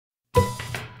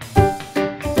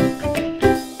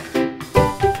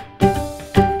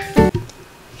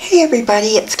Hey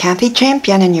everybody, it's Kathy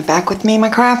Champion and you're back with me in my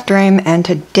craft room, and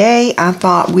today I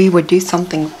thought we would do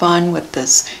something fun with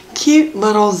this cute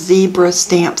little zebra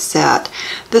stamp set.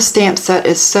 This stamp set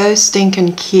is so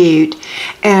stinking cute,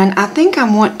 and I think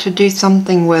I want to do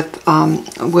something with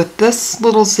this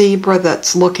little zebra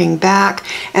that's looking back,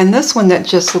 and this one that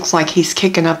just looks like he's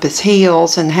kicking up his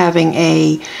heels and having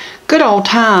a good old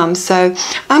time. So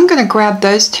I'm going to grab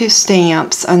those two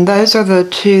stamps, and those are the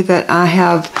two that I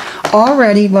have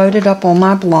already loaded up on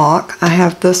my block. I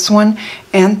have this one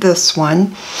and this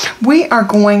one. We are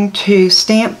going to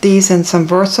stamp these in some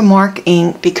VersaMark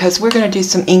ink because we're going to do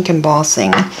some ink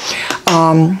embossing.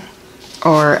 I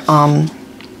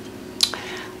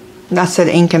said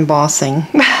ink embossing.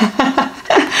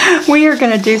 We are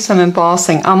going to do some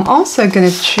embossing. I'm also going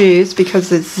to choose,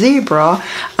 because it's zebra,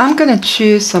 I'm going to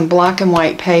choose some black and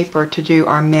white paper to do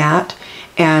our matte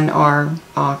and our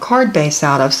card base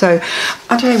out of. So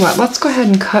I'll tell you what, let's go ahead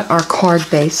and cut our card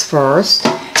base first.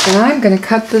 And I'm going to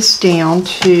cut this down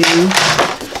to,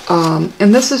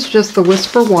 and this is just the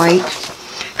Whisper White,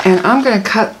 and I'm going to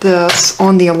cut this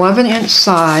on the 11-inch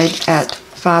side at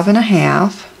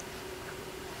 5.5.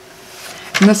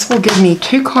 And this will give me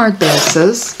 2 card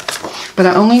bases, but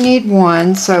I only need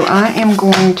one, so I am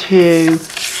going to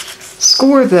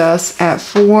score this at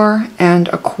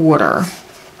 4.25.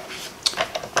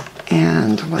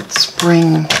 And let's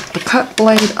bring the cut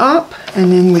blade up,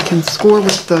 and then we can score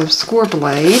with the score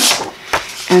blade.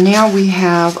 And now we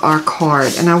have our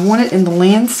card, and I want it in the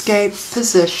landscape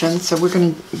position, so we're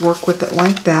going to work with it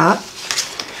like that.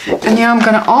 And now I'm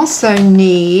going to also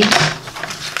need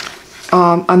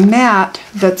a mat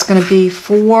that's going to be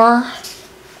 4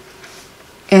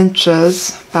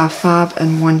 inches by 5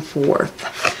 1/4.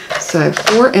 So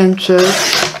 4 inches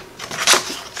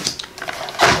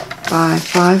by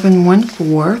 5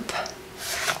 1/4.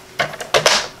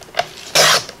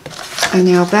 And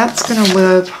now that's going to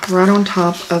live right on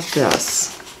top of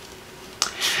this.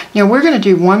 Now we're going to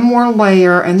do one more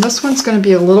layer, and this one's going to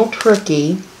be a little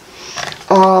tricky.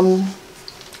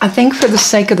 I think for the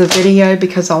sake of the video,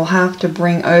 because I'll have to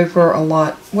bring over a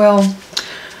lot, well,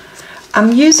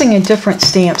 I'm using a different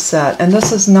stamp set, and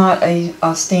this is not a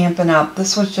Stampin' Up.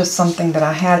 This was just something that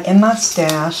I had in my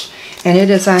stash, and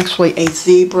it is actually a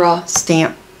zebra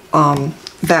stamp,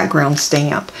 background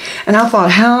stamp. And I thought,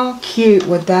 how cute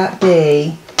would that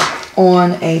be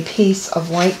on a piece of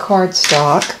white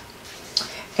cardstock?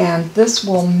 And this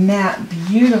will matte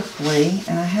beautifully,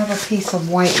 and I have a piece of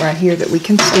white right here that we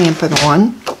can stamp it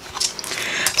on.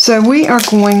 So we are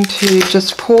going to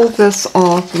just pull this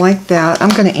off like that. I'm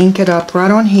going to ink it up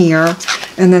right on here,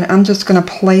 and then I'm just going to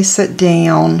place it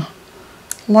down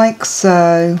like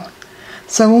so.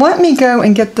 So let me go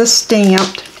and get this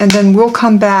stamped, and then we'll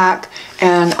come back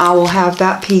and I will have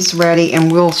that piece ready,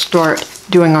 and we'll start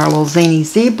doing our little Zany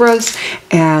Zebras,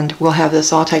 and we'll have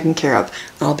this all taken care of.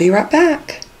 I'll be right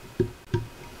back.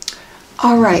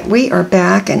 Alright, we are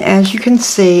back, and as you can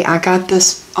see, I got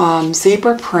this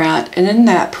zebra print, and isn't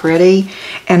that pretty?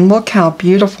 And look how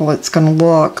beautiful it's going to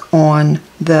look on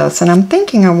this. And I'm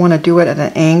thinking I want to do it at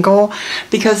an angle,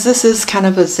 because this is kind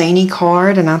of a zany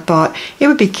card, and I thought it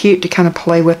would be cute to kind of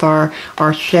play with our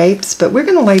shapes. But we're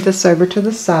going to lay this over to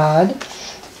the side,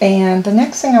 and the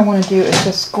next thing I want to do is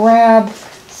just grab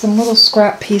some little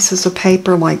scrap pieces of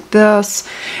paper like this,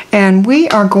 and we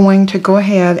are going to go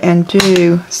ahead and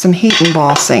do some heat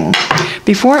embossing.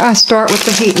 Before I start with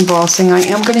the heat embossing, I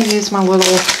am going to use my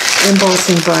little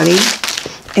embossing buddy,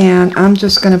 and I'm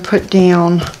just going to put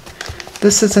down,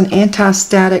 this is an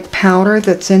anti-static powder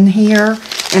that's in here,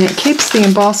 and it keeps the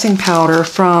embossing powder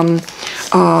from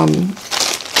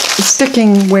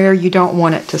sticking where you don't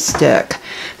want it to stick.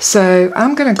 So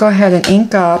I'm going to go ahead and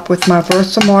ink up with my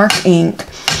VersaMark ink.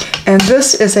 And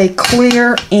this is a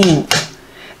clear ink,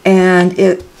 and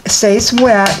it stays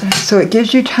wet, so it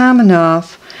gives you time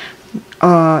enough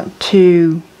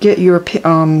to get your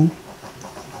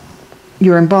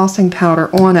embossing powder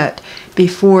on it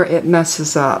before it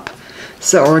messes up,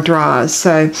 or dries.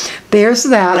 So there's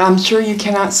that. I'm sure you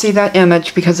cannot see that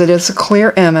image because it is a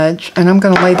clear image, and I'm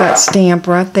going to lay that stamp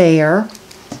right there.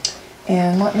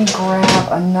 And let me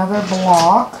grab another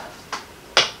block.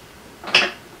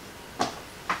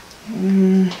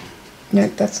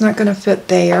 Nope, that's not going to fit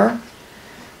there.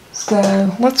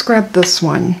 So let's grab this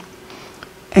one.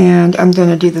 And I'm going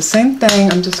to do the same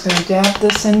thing. I'm just going to dab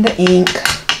this in the ink.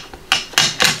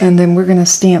 And then we're going to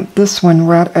stamp this one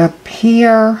right up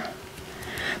here.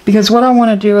 Because what I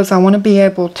want to do is I want to be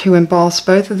able to emboss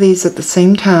both of these at the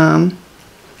same time.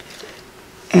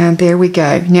 And there we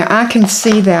go. Now I can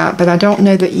see that, but I don't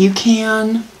know that you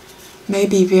can.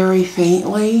 Maybe very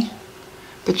faintly.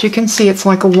 but you can see it's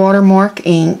like a watermark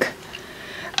ink.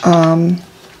 And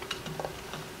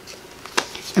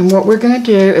what we're going to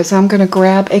do is I'm going to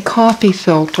grab a coffee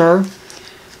filter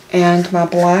and my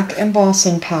black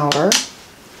embossing powder,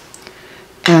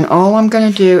 and all I'm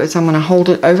going to do is I'm going to hold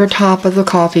it over top of the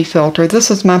coffee filter.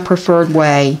 This is my preferred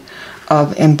way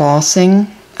of embossing.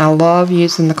 I love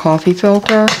using the coffee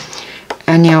filter.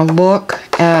 And now look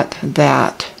at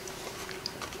that.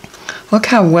 Look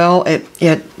how well it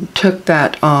took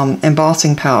that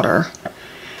embossing powder.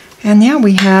 And now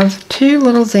we have two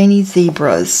little zany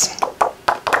zebras.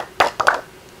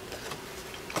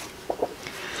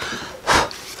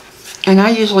 And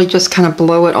I usually just kind of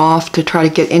blow it off to try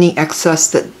to get any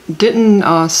excess that didn't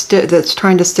that's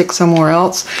trying to stick somewhere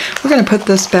else. We're going to put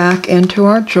this back into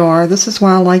our jar. This is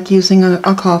why I like using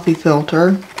a coffee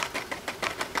filter.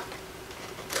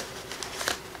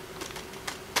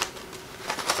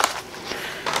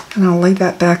 And I'll lay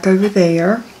that back over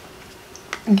there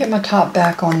and get my top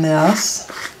back on this.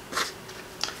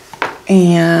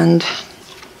 And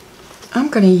I'm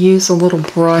going to use a little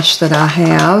brush that I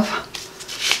have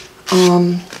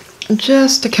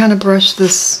just to kind of brush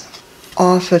this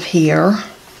off of here.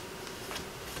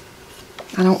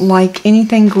 I don't like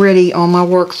anything gritty on my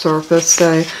work surface,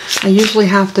 so I usually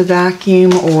have to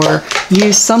vacuum or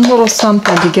use some little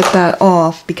something to get that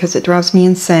off because it drives me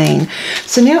insane.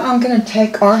 So now I'm going to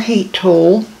take our heat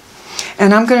tool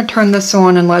and I'm going to turn this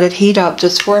on and let it heat up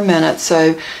just for a minute,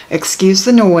 so excuse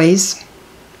the noise.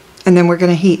 And then we're going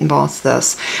to heat emboss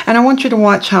this. And I want you to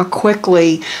watch how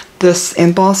quickly this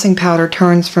embossing powder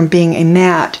turns from being a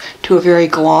matte to a very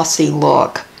glossy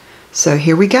look. So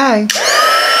here we go.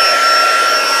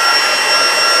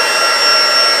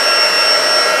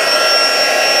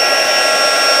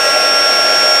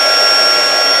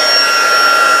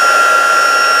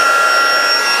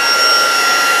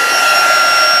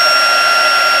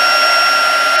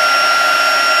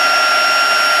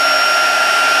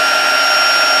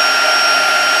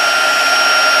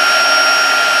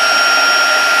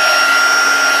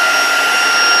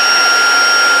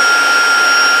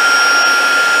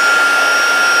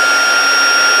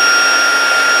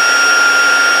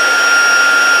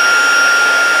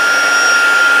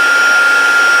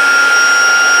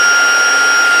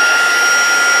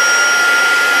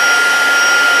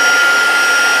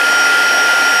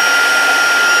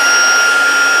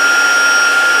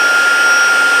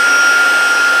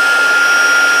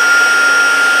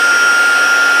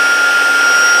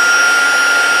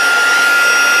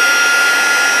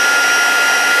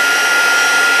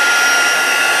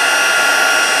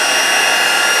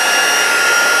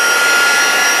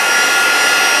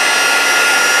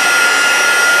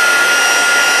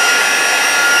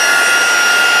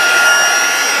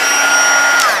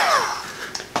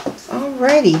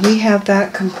 Alrighty, we have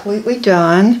that completely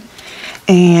done,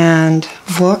 and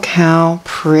look how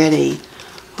pretty.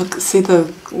 Look, see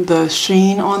the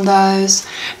sheen on those.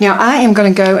 Now I am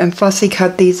going to go and fussy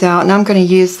cut these out, and I'm going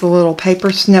to use the little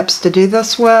paper snips to do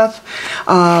this with.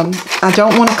 I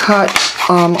don't want to cut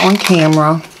on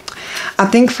camera. I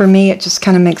think for me it just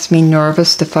kind of makes me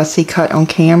nervous to fussy cut on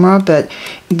camera, but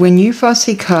when you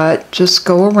fussy cut, just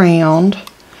go around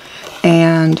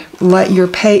and let your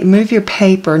move your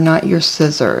paper, not your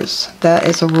scissors. That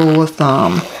is a rule of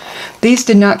thumb. These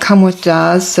did not come with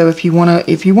dies, so if you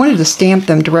wanted to stamp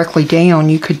them directly down,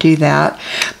 you could do that.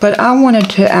 But I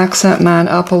wanted to accent mine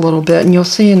up a little bit, and you'll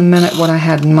see in a minute what I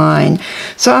had in mind.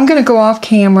 So I'm going to go off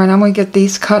camera and I'm going to get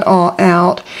these cut all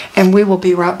out, and we will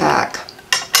be right back.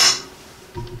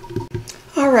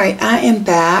 Alright, I am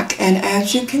back, and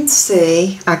as you can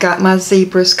see, I got my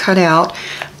zebras cut out,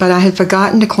 but I had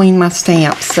forgotten to clean my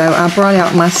stamps, so I brought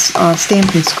out my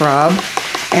Stampin Scrub,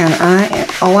 and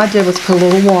all I did was put a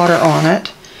little water on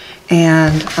it,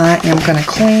 and I am going to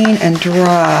clean and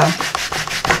dry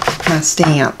my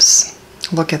stamps.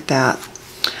 Look at that.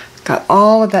 Got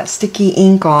all of that sticky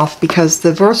ink off because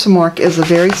the VersaMark is a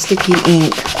very sticky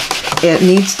ink. It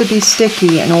needs to be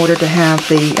sticky in order to have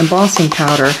the embossing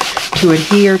powder to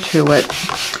adhere to it.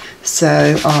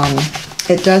 So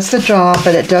it does the job,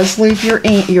 but it does leave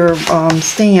your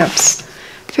stamps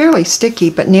fairly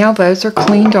sticky. But now those are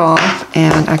cleaned off,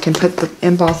 and I can put the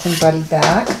embossing buddy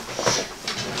back.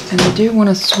 And I do want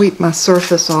to sweep my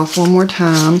surface off one more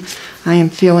time. I am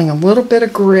feeling a little bit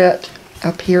of grit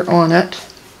up here on it.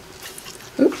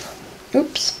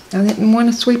 Oops, I didn't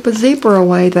want to sweep a zebra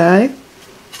away though.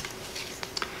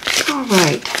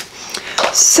 Alright,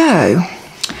 so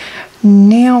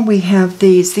now we have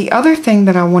these. The other thing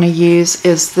that I want to use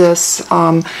is this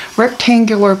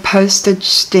rectangular postage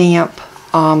stamp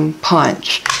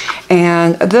punch.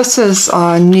 And this is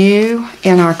new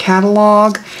in our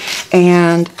catalog,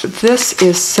 and this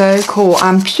is so cool.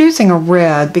 I'm choosing a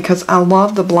red because I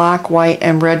love the black, white,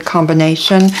 and red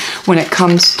combination when it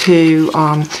comes to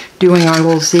doing our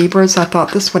little zebras. I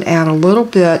thought this would add a little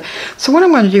bit. So what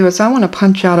I'm going to do is I want to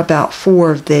punch out about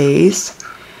 4 of these,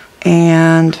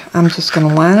 and I'm just going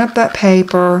to line up that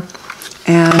paper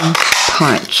and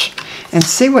punch and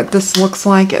see what this looks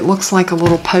like. It looks like a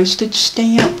little postage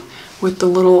stamp with the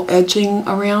little edging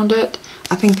around it.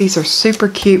 I think these are super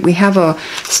cute. We have a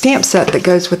stamp set that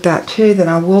goes with that too that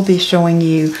I will be showing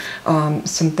you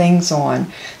some things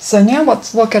on. So now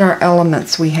let's look at our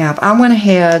elements we have. I went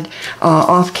ahead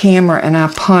off camera and I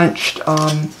punched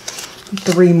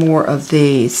 3 more of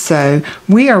these. So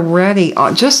we are ready,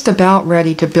 just about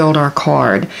ready to build our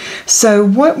card. So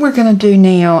what we're going to do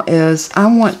now is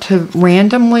I want to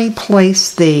randomly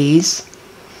place these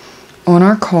on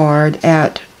our card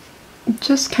at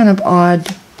just kind of odd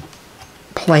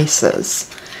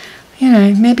places. You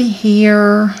know, maybe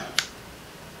here,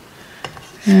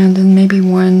 and then maybe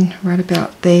one right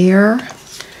about there,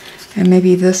 and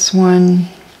maybe this one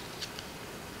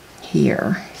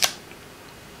here.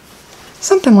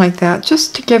 Something like that,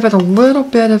 just to give it a little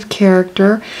bit of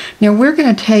character. Now we're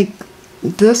going to take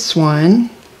this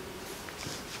one.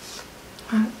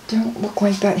 I don't look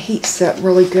like that heat set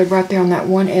really good right there on that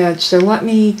one edge, so let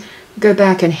me go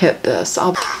back and hit this.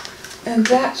 And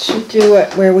that should do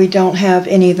it where we don't have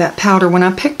any of that powder. When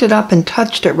I picked it up and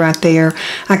touched it right there,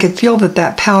 I could feel that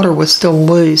that powder was still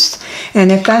loose.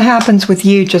 And if that happens with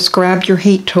you, just grab your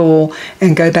heat tool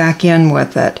and go back in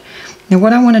with it. Now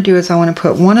what I want to do is I want to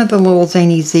put one of the little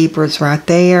Zany Zebras right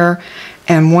there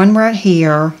and one right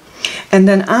here. And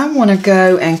then I want to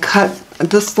go and cut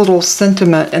this little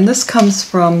sentiment. And this comes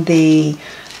from the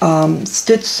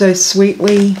Stitch So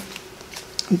Sweetly.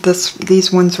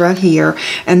 These ones right here,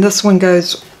 and this one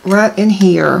goes right in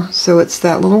here, so it's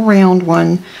that little round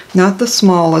one, not the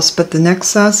smallest but the next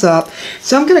size up.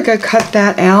 So I'm going to go cut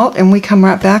that out, and we come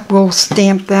right back, we'll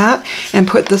stamp that and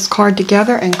put this card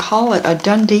together and call it a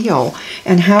done deal.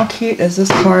 And how cute is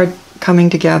this card coming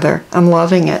together? I'm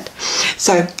loving it.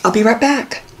 So I'll be right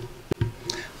back.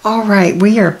 Alright,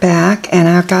 we are back, and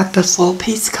I've got this little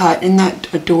piece cut. Isn't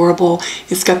that adorable?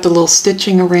 It's got the little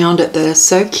stitching around it that is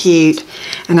so cute,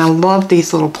 and I love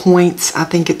these little points. I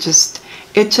think it just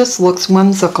looks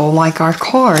whimsical like our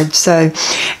card. So,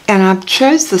 and I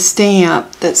chose the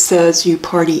stamp that says "You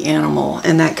Party Animal,"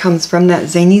 and that comes from that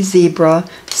Zany Zebra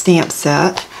stamp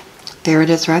set. There it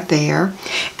is right there,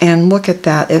 and look at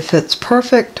that. It fits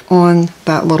perfect on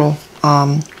that little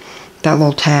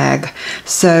tag.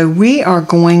 So we are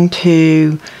going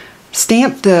to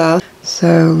stamp this.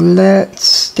 So let's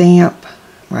stamp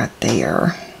right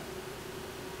there.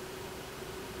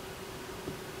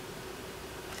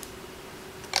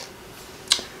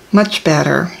 Much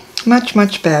better. Much,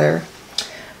 much better.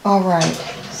 Alright,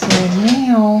 so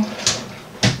now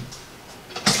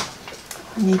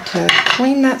I need to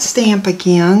clean that stamp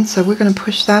again. So we're going to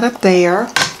push that up there.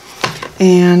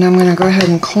 And I'm going to go ahead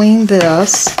and clean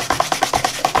this.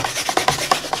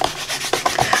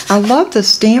 I love the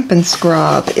Stampin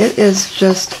Scrub. It is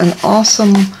just an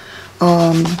awesome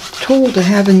tool to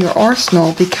have in your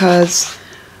arsenal because,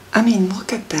 I mean,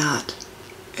 look at that.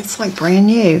 It's like brand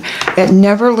new. It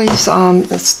never leaves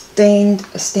stained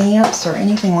stamps or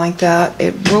anything like that.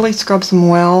 It really scrubs them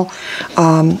well.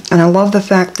 And I love the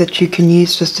fact that you can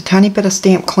use just a tiny bit of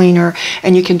stamp cleaner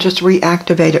and you can just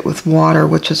reactivate it with water,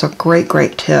 which is a great,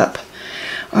 great tip.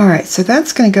 Alright, so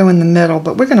that's going to go in the middle,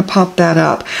 but we're going to pop that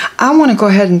up. I want to go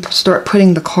ahead and start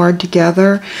putting the card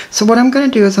together. So what I'm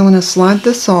going to do is I'm going to slide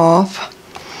this off,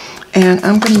 and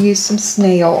I'm going to use some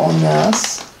snail on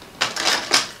this.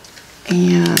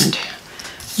 And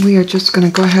we are just going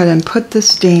to go ahead and put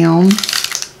this down.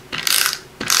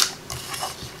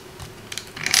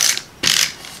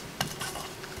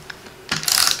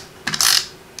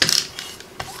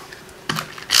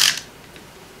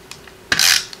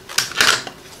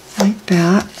 Like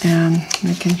that, and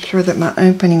making sure that my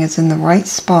opening is in the right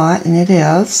spot, and it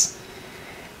is.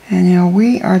 And now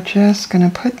we are just going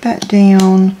to put that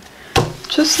down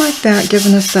just like that,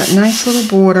 giving us that nice little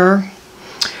border.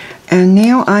 And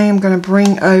now I am going to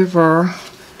bring over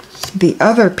the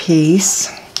other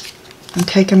piece. I'm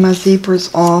taking my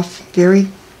zebras off very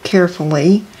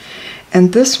carefully.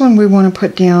 And this one we want to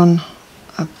put down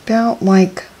about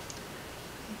like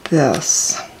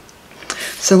this.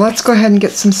 So let's go ahead and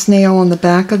get some snail on the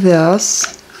back of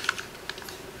this.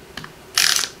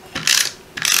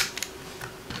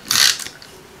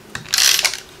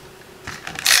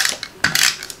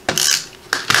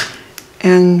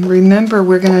 And remember remember,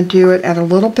 we're going to do it at a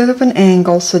little bit of an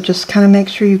angle, so just kind of make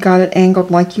sure you got it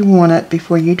angled like you want it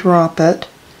before you drop it.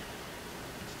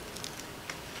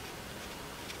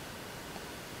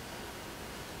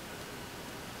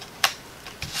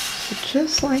 So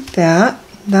just like that.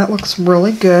 That looks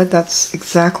really good. That's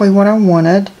exactly what I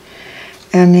wanted.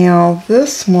 And now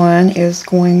this one is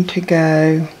going to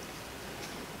go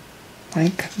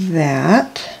like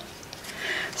that.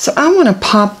 So I want to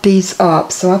pop these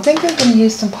up. So I think I'm going to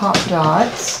use some pop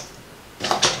dots.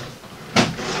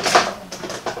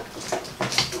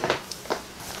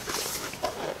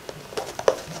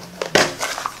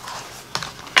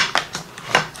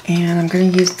 And I'm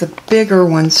going to use the bigger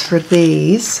ones for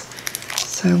these.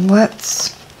 So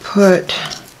let's put,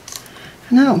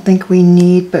 and I don't think we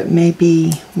need but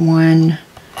maybe 1,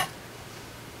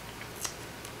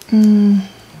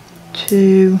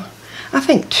 2, I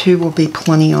think 2 will be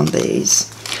plenty on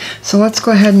these. So let's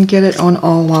go ahead and get it on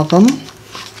all of them.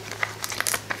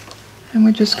 And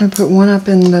we're just going to put one up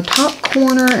in the top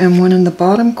corner and one in the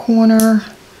bottom corner.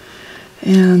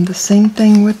 And the same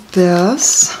thing with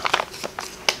this.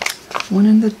 One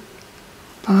in the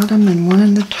bottom and one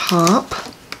in the top.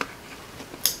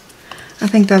 I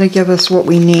think that'll give us what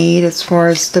we need as far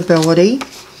as stability.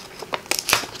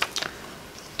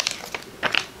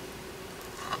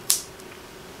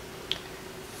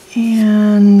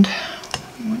 And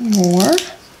one more.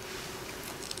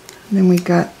 And then we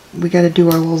got to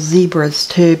do our little zebras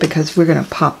too, because we're going to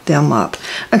pop them up.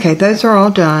 Okay, those are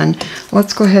all done.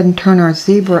 Let's go ahead and turn our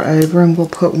zebra over, and we'll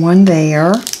put one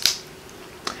there.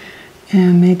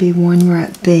 And maybe one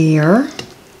right there.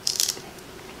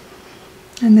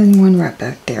 And then one right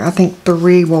back there. I think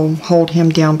 3 will hold him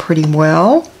down pretty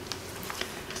well.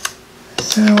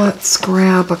 So let's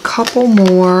grab a couple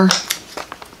more.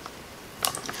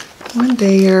 One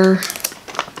there.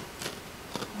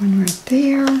 One right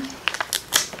there.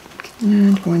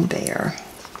 And one there.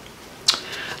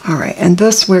 Alright, and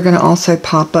this we're going to also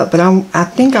pop up, but I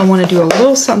think I want to do a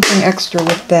little something extra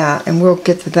with that, and we'll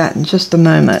get to that in just a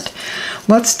moment.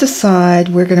 Let's decide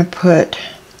we're going to put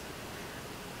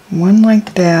one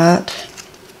like that,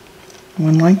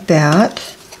 one like that,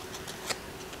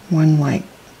 one like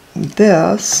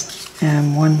this,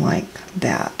 and one like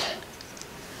that.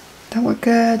 That look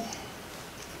good?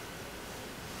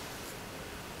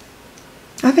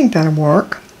 I think that'll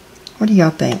work. What do y'all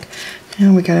think?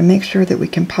 Now we got to make sure that we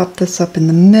can pop this up in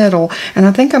the middle, and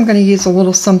I think I'm going to use a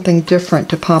little something different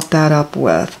to pop that up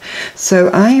with. So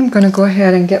I am going to go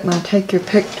ahead and get my Take Your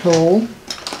Pick tool,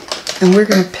 and we're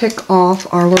going to pick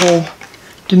off our little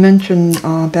dimension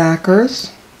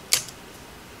backers.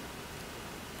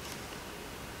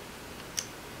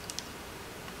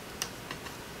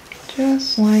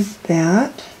 Just like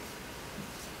that.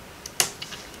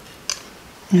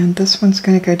 And this one's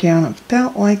going to go down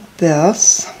about like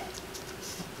this.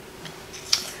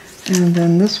 And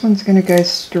then this one's going to go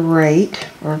straight,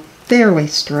 or fairly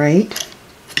straight.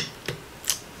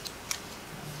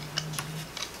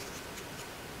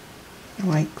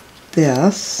 Like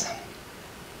this.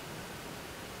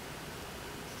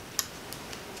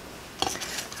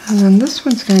 And then this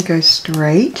one's going to go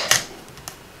straight.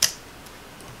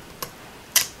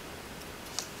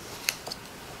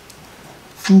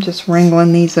 I'm just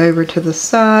wrangling these over to the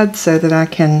side so that I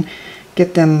can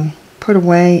get them put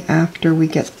away after we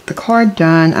get the card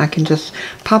done. I can just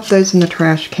pop those in the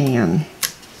trash can.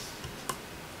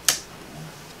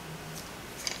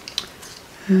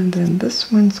 And then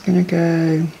this one's going to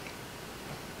go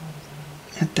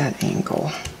at that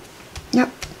angle.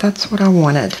 Yep, that's what I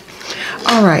wanted.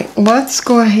 Alright, let's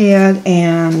go ahead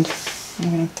and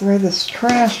I'm going to throw this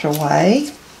trash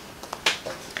away.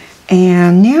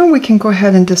 And now we can go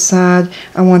ahead and decide,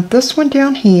 I want this one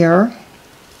down here,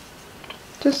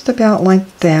 just about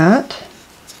like that.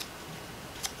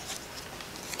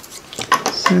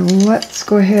 So let's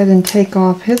go ahead and take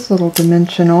off his little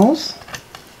dimensionals.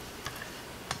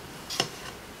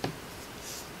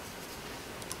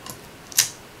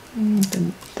 And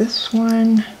then this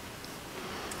one,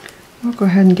 we'll go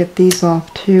ahead and get these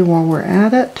off too while we're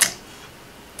at it.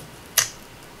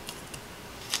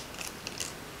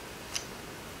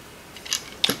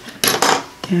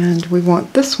 And we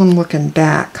want this one looking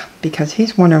back because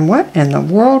he's wondering, what in the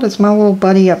world is my little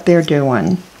buddy up there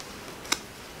doing?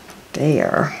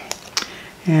 There.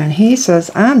 And he says,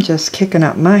 I'm just kicking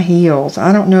up my heels.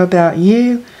 I don't know about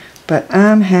you, but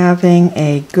I'm having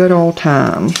a good old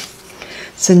time.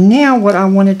 So now what I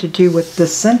wanted to do with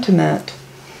this sentiment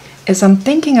is I'm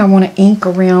thinking I want to ink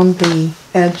around the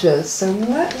edges. So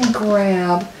let me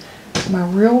grab my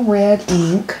real red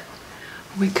ink.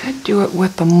 We could do it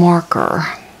with a marker.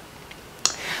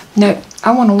 No,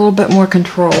 I want a little bit more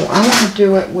control. I want to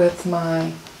do it with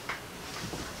my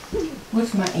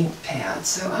ink pad.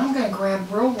 So I'm going to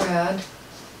grab real red.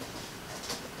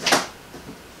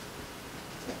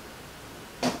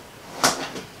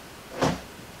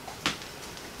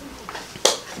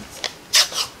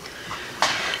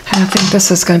 And I think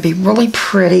this is going to be really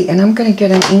pretty, and I'm going to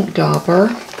get an ink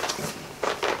dauber.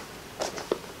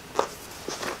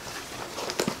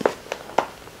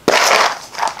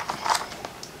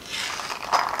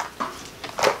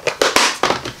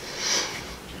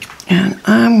 And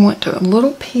I want a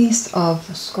little piece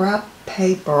of scrap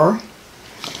paper.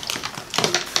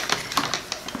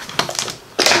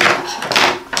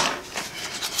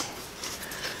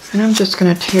 And I'm just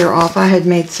going to tear off. I had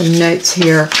made some notes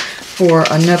here for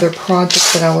another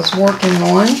project that I was working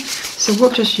on. So we'll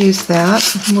just use that.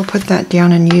 We'll put that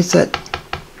down and use it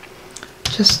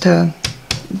just to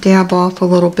dab off a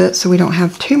little bit so we don't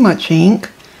have too much ink.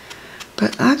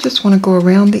 But I just want to go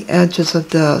around the edges of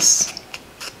this.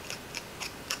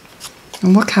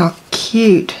 And look how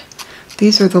cute.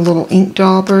 These are the little ink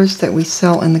daubers that we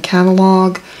sell in the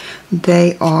catalog.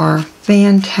 They are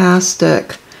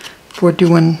fantastic for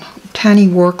doing tiny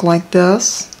work like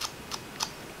this.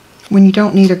 When you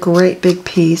don't need a great big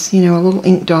piece, you know, a little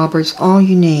ink dauber is all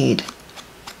you need.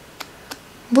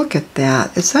 Look at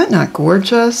that. Is that not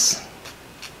gorgeous?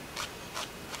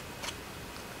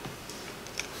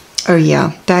 Oh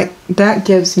yeah, that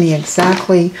gives me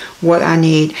exactly what I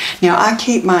need. Now I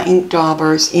keep my ink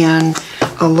daubers in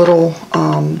a little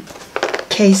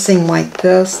casing like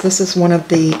this. This is one of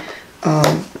the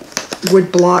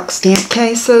wood block stamp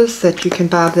cases that you can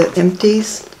buy that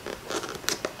empties.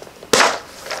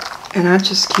 And I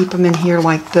just keep them in here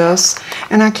like this.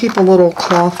 And I keep a little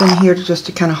cloth in here just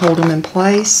to kind of hold them in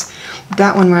place.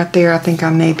 That one right there, I think I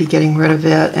may be getting rid of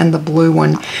it, and the blue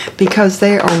one, because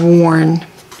they are worn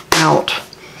out.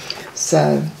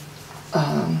 So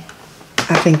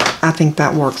I think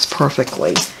that works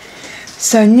perfectly.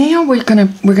 So now we're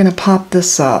gonna pop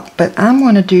this up, but I'm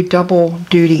gonna do double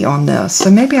duty on this. So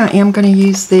maybe I am gonna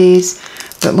use these,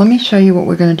 but let me show you what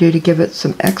we're gonna do to give it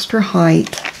some extra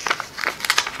height.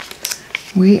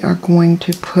 We are going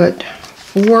to put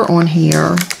 4 on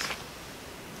here,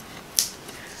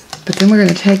 but then we're going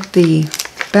to take the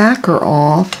backer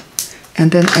off and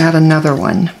then add another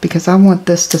one, because I want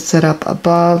this to sit up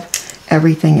above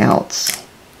everything else.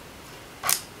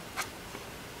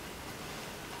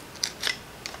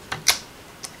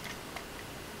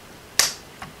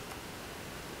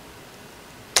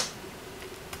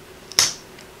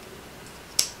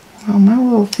 Well, my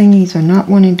little thingies are not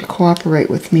wanting to cooperate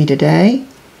with me today.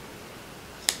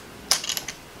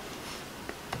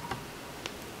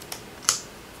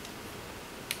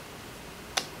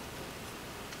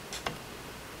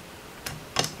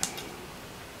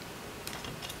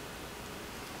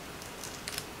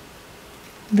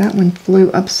 That one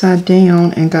flew upside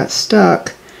down and got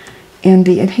stuck in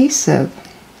the adhesive.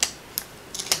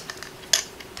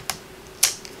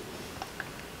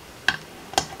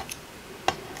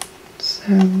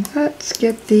 So let's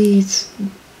get these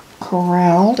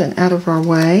corralled and out of our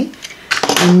way.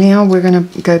 And now we're going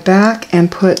to go back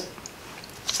and put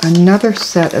another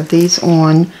set of these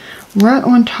on right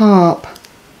on top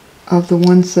of the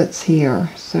ones that's here.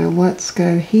 So let's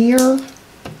go here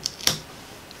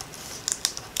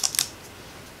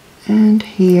and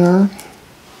here,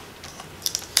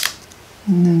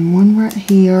 and then one right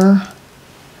here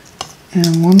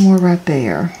and one more right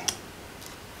there.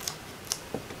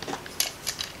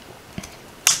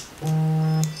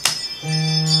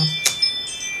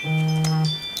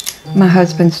 My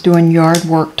husband's doing yard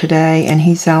work today and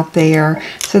he's out there.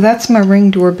 So that's my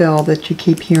Ring doorbell that you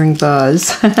keep hearing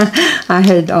buzz. I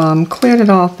had cleared it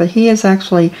off, but he is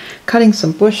actually cutting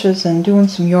some bushes and doing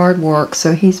some yard work.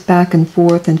 So he's back and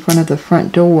forth in front of the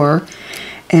front door,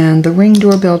 and the Ring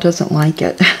doorbell doesn't like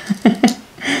it.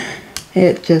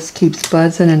 It just keeps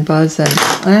buzzing and buzzing.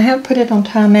 I have put it on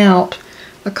timeout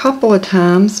a couple of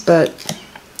times, but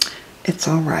it's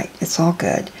all right. It's all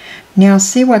good. Now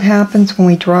see what happens when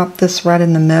we drop this right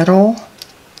in the middle.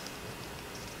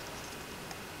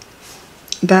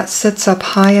 That sits up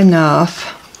high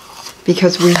enough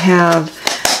because we have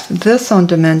this on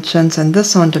dimensions and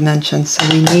this on dimensions, so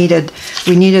we needed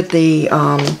the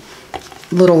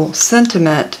little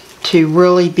sentiment to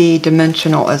really be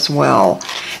dimensional as well.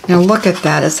 Now look at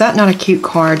that. Is that not a cute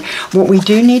card? What we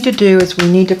do need to do is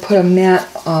we need to put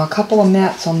a couple of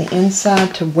mats on the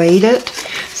inside to weight it.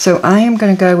 So I am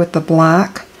going to go with the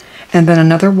black and then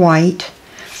another white.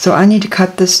 So I need to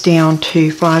cut this down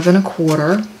to 5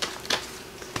 1/4.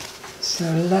 So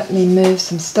let me move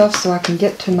some stuff so I can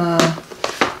get to my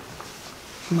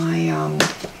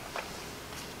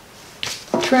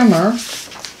trimmer,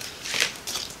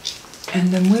 and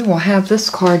then we will have this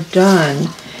card done.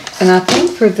 And I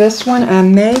think for this one I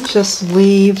may just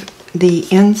leave the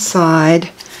inside.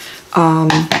 I'm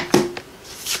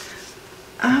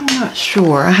not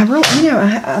sure. I have really,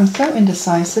 I'm so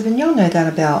indecisive, and y'all know that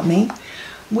about me.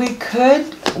 We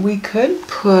could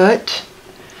put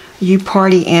 "You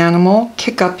Party Animal,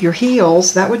 Kick Up Your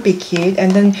Heels." That would be cute.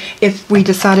 And then if we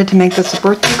decided to make this a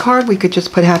birthday card, we could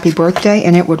just put "Happy Birthday"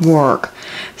 and it would work.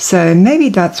 So maybe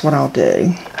that's what I'll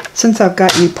do. Since I've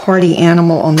got "You Party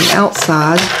Animal" on the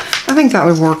outside, I think that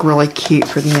would work really cute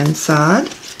for the inside.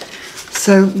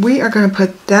 So we are going to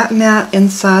put that mat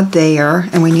inside there,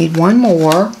 and we need one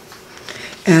more.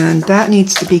 And that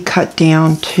needs to be cut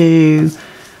down to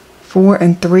 4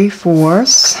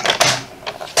 3/4.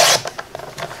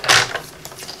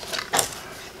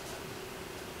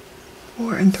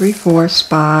 4 3/4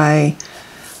 by,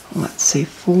 let's see,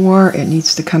 4. It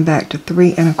needs to come back to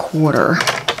 3 1/4.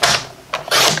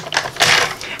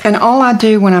 And all I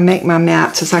do when I make my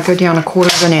mats is I go down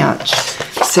 1/4 inch.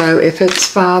 So if it's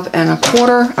 5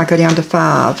 1/4, I go down to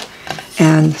 5,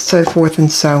 and so forth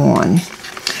and so on.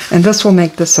 And this will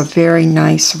make this a very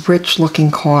nice, rich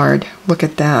looking card. Look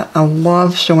at that. I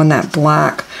love showing that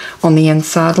black on the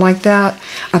inside like that.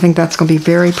 I think that's going to be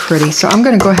very pretty. So I'm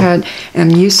going to go ahead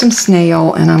and use some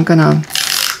snail, and I'm going to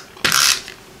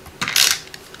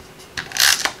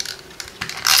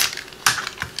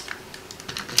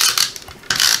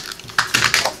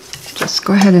just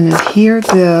go ahead and adhere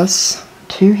this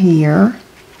to here,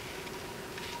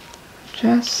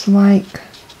 just like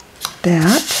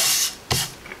that.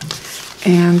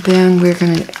 And then we're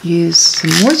going to use some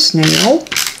more snail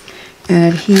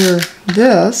and adhere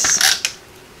this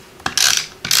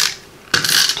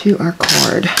to our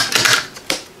card,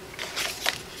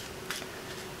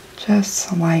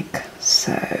 just like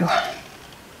so.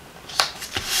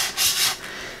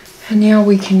 And now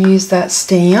we can use that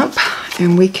stamp,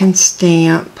 and we can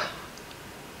stamp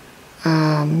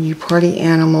 "You Party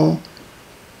Animal,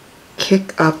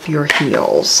 Kick Up Your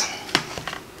Heels."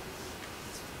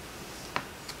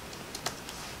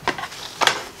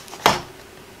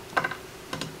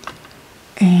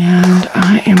 And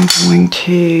I am going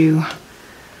to,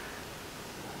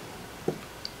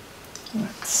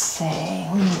 let's see,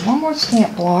 we need one more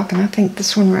stamp block, and I think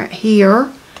this one right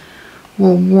here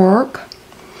will work.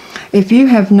 If you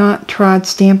have not tried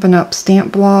Stampin' Up!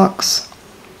 Stamp blocks,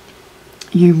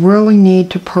 you really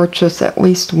need to purchase at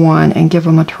least one and give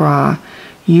them a try.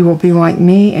 You will be like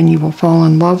me, and you will fall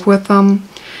in love with them.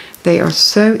 They are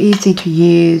so easy to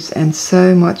use and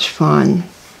so much fun.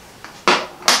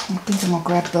 I think I'm going to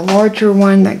grab the larger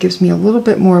one. That gives me a little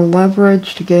bit more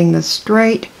leverage to getting this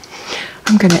straight.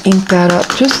 I'm going to ink that up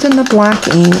just in the black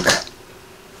ink.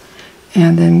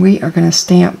 And then we are going to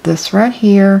stamp this right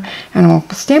here. And I'll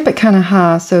stamp it kind of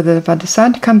high so that if I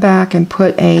decide to come back and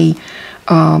put a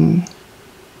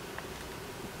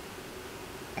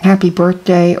happy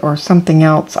birthday or something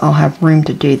else, I'll have room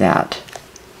to do that.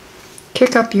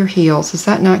 Kick up your heels. Is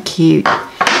that not cute?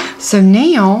 So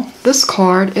now this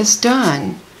card is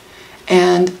done.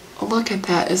 And look at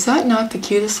that. Is that not the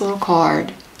cutest little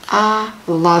card? I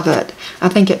love it. I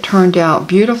think it turned out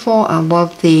beautiful. I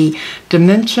love the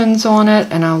dimensions on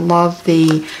it, and I love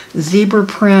the zebra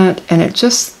print, and it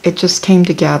just came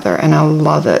together, and I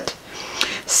love it.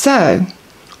 So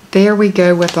there we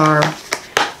go with our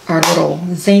little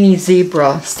Zany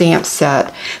Zebra stamp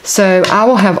set. So I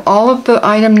will have all of the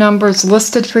item numbers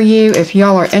listed for you if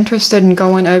y'all are interested in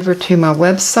going over to my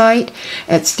website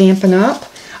at Stampin' Up.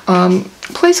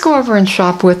 Please go over and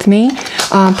shop with me.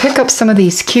 Pick up some of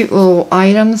these cute little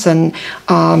items, and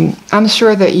I'm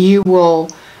sure that you will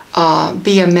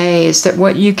be amazed at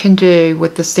what you can do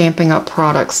with the Stampin' Up!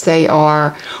 Products. They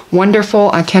are wonderful.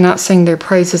 I cannot sing their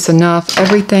praises enough.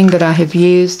 Everything that I have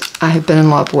used, I have been in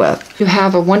love with. You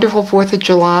have a wonderful 4th of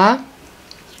July,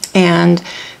 and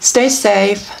stay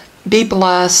safe, be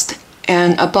blessed,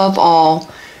 and above all,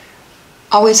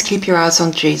 always keep your eyes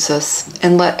on Jesus,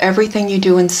 and let everything you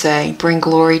do and say bring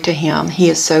glory to Him. He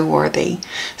is so worthy.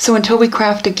 So until we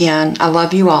craft again, I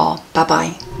love you all.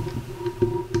 Bye-bye.